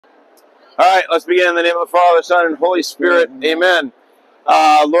All right, let's begin in the name of the Father, Son, and Holy Spirit. Amen.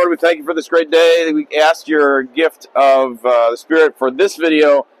 Lord, we thank you for this great day. We ask your gift of the Spirit for this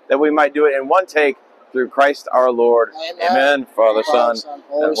video that we might do it in one take through Christ our Lord. Amen. Father, Son, and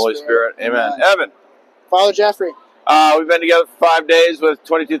Holy Spirit. Amen. Evan. Father Jeffrey. We've been together for 5 days with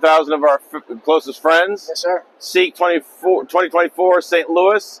 22,000 of our closest friends. Yes, sir. SEEK24, 2024, St.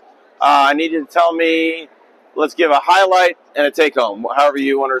 Louis. I need you to tell me, let's give a highlight and a take-home, however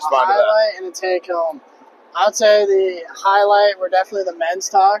you want to respond to that. A highlight and a take-home. I would say the highlight were definitely the men's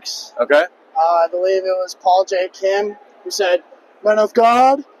talks. Okay. I believe it was Paul J. Kim who said, "Men of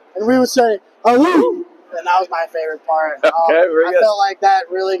God," and we would say, "Hallelujah," and that was my favorite part. Okay, very good. I felt like that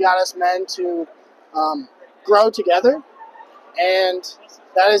really got us men to grow together, and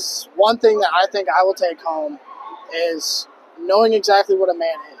that is one thing that I think I will take home is knowing exactly what a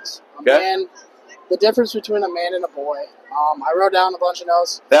man is. A man, the difference between a man and a boy. I wrote down a bunch of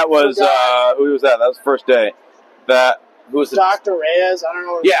notes. That was who was that? That was the first day. Who was Dr. Reyes. I don't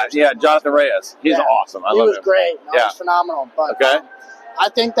know. Yeah, Jonathan Reyes. He's awesome. I love him. He was great. He was phenomenal. But I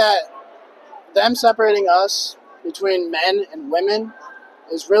think that them separating us between men and women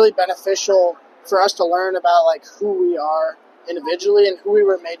is really beneficial for us to learn about like who we are individually and who we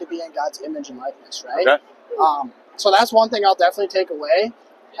were made to be in God's image and likeness, right? Okay. So that's one thing I'll definitely take away.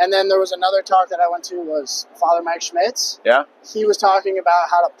 And then there was another talk that I went to was Father Mike Schmitz. Yeah. He was talking about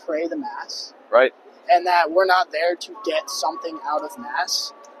how to pray the Mass. Right. And that we're not there to get something out of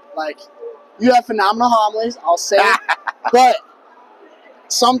Mass. Like, you have phenomenal homilies, I'll say it. But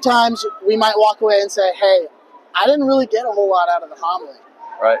sometimes we might walk away and say, hey, I didn't really get a whole lot out of the homily.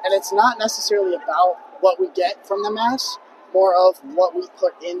 Right. And it's not necessarily about what we get from the Mass, more of what we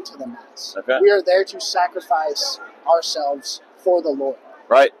put into the Mass. Okay. We are there to sacrifice ourselves for the Lord.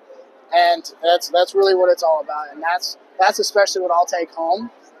 Right. And that's really what it's all about. And that's especially what I'll take home.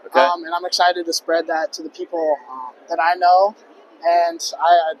 Okay. And I'm excited to spread that to the people that I know. And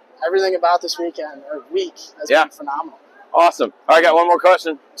everything about this weekend or week has been phenomenal. Awesome. All right, I got one more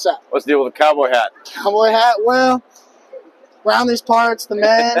question. What's that? What's the deal with the cowboy hat? Cowboy hat? Well, around these parts, the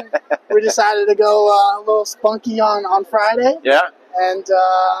men, we decided to go a little spunky on Friday. Yeah. And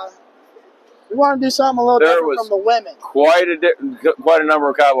we want to do something a little different from the women. Quite a number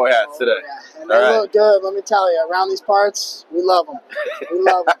of cowboy hats today. Yeah. And they look good, let me tell you. Around these parts, we love them. We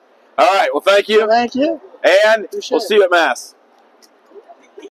love them. All right, well, thank you. Thank you. And we'll see you at Mass.